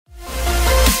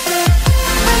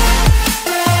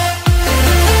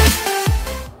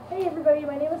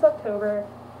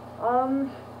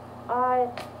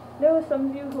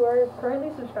who are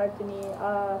currently subscribed to me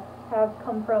have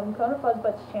come from Kona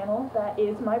Fuzzbutt's channel. That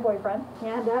is my boyfriend.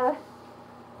 And,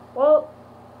 well,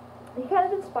 he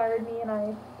kind of inspired me, and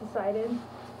I decided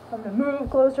I'm going to move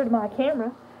closer to my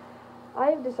camera.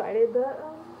 I've decided that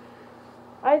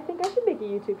I think I should make a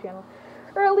YouTube channel.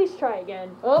 Or at least try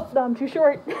again. Oh, no, I'm too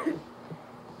short.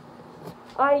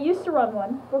 I used to run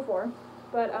one before,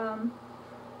 but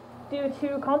due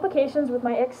to complications with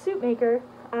my ex-suit maker,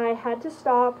 I had to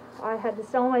stop. I had to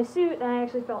sell my suit, and I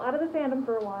actually fell out of the fandom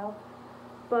for a while.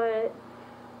 But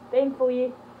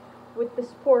thankfully, with the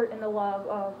support and the love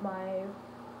of my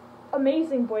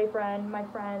amazing boyfriend, my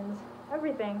friends,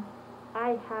 everything,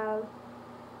 I have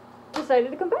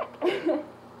decided to come back.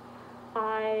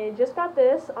 I just got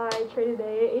this. I traded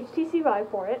a HTC Vive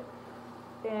for it,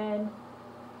 and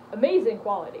amazing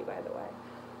quality, by the way.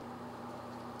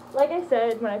 Like I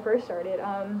said when I first started,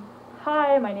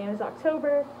 hi, my name is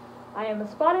October. I am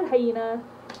a spotted hyena,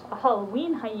 a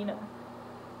Halloween hyena.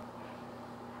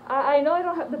 I know I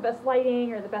don't have the best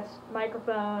lighting or the best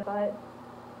microphone, but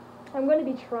I'm going to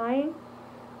be trying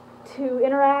to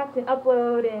interact and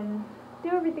upload and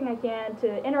do everything I can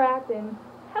to interact and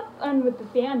have fun with the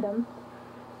fandom.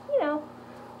 You know,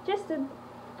 just to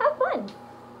have fun.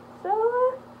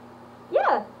 So,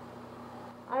 yeah.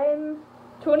 I'm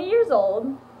 20 years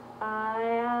old.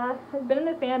 I have been in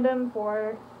the fandom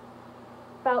for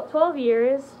about 12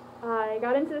 years. I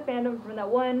got into the fandom from that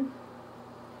one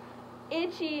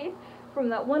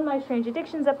My Strange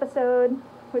Addictions episode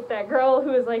with that girl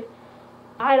who was like,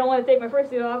 I don't want to take my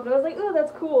fursuit off, and I was like, oh,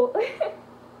 that's cool.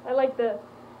 I like the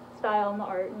style and the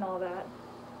art and all that.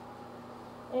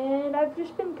 And I've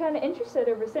just been kind of interested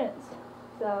ever since.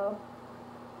 So,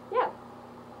 yeah.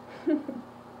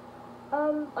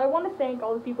 I want to thank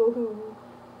all the people who,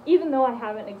 even though I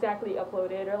haven't exactly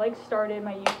uploaded or like started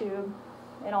my YouTube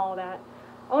and all that,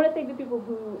 I want to thank the people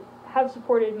who have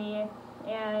supported me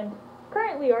and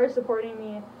currently are supporting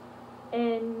me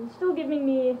and still giving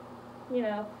me, you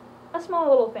know, a small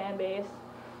little fan base.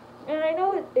 And I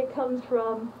know it comes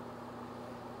from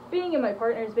being in my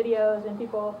partner's videos and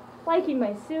people liking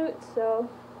my suit, so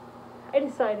I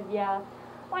decided, yeah,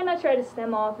 why not try to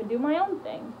stem off and do my own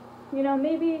thing? You know,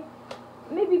 maybe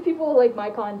people like my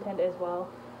content as well.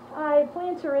 I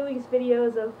plan to release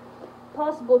videos of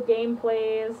possible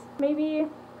gameplays, maybe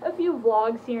a few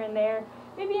vlogs here and there,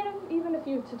 maybe even a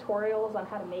few tutorials on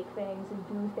how to make things and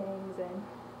do things, and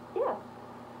yeah.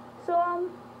 So,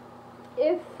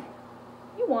 if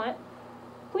you want,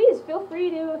 please feel free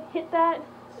to hit that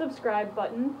subscribe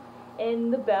button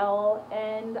and the bell,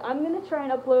 and I'm going to try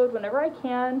and upload whenever I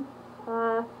can.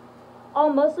 I'll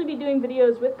mostly be doing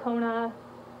videos with Kona,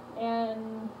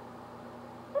 and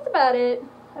that's about it.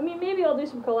 I mean, maybe I'll do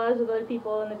some collabs with other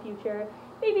people in the future,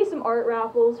 maybe some art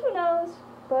raffles, who knows,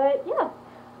 but yeah.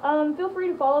 Feel free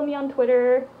to follow me on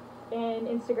Twitter and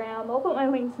Instagram. I'll put my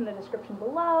links in the description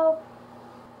below.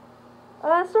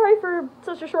 Sorry for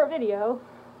such a short video,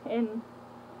 and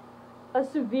a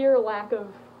severe lack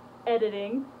of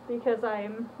editing, because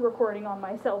I'm recording on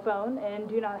my cell phone and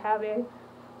do not have a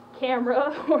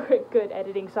camera or a good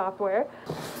editing software.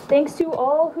 Thanks to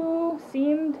all who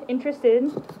seemed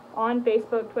interested on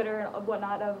Facebook, Twitter, and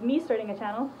whatnot of me starting a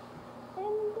channel,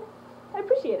 and I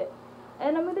appreciate it.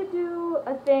 And I'm going to do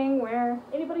a thing where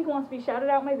anybody who wants to be shouted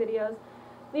out in my videos,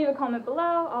 leave a comment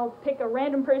below. I'll pick a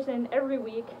random person every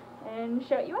week and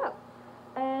shout you out.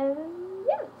 And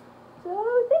yeah,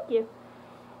 so thank you.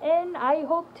 And I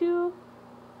hope to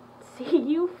see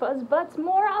you fuzzbutts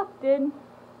more often.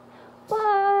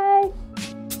 Bye!